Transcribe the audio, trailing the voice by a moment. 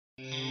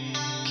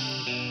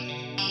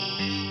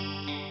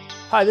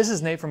Hi, this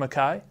is Nate from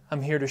Akai.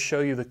 I'm here to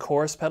show you the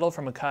chorus pedal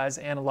from Akai's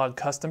Analog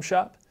Custom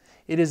Shop.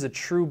 It is a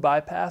true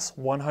bypass,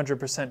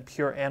 100%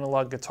 pure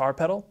analog guitar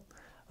pedal.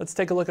 Let's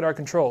take a look at our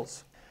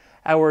controls.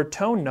 Our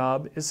tone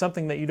knob is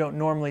something that you don't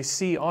normally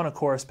see on a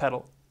chorus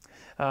pedal.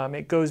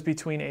 It goes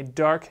between a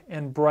dark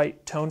and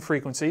bright tone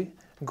frequency,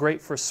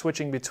 great for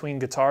switching between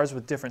guitars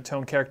with different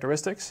tone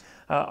characteristics.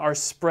 Our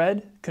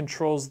spread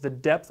controls the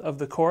depth of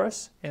the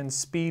chorus, and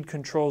speed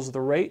controls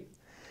the rate.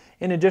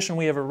 In addition,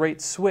 we have a rate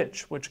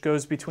switch, which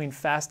goes between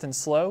fast and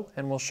slow,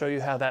 and we'll show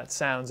you how that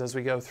sounds as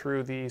we go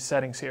through the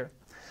settings here.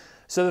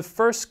 So the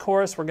first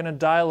chorus we're going to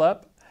dial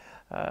up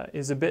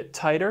is a bit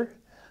tighter.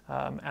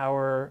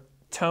 Our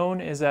tone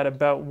is at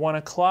about 1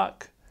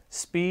 o'clock,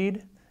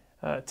 speed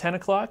 10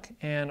 o'clock,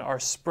 and our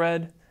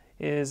spread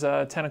is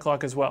 10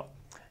 o'clock as well.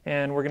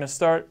 And we're going to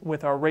start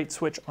with our rate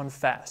switch on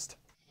fast.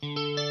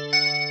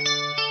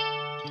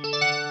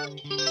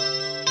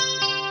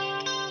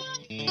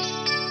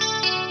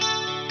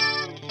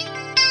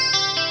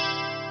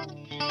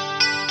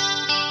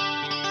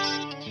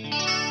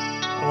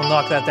 We'll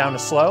knock that down to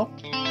slow.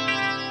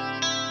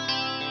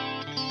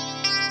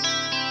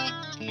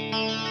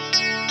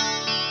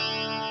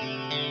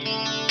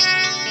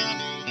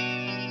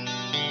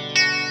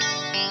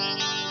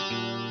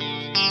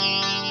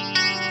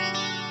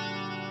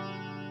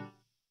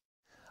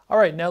 All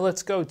right, now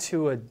let's go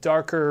to a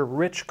darker,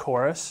 rich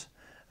chorus.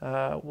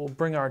 We'll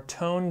bring our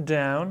tone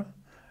down,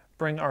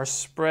 bring our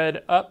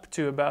spread up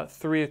to about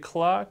 3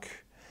 o'clock,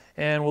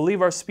 and we'll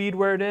leave our speed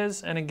where it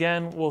is, and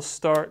again, we'll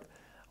start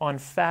on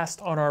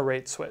fast on our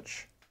rate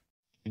switch.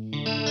 We'll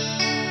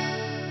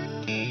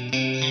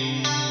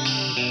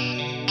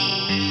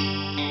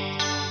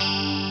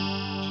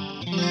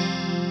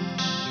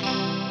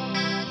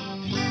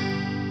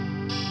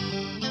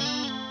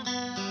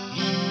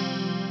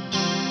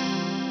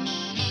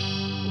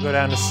go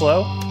down to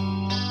slow.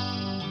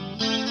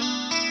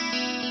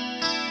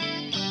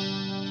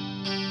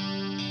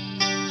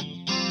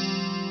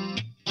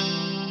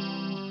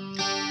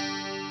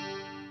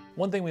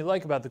 One thing we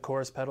like about the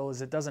chorus pedal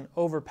is it doesn't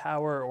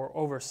overpower or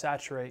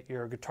oversaturate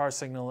your guitar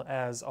signal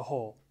as a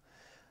whole.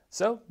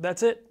 So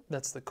that's it.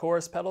 That's the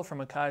chorus pedal from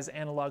Akai's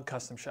Analog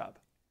Custom Shop.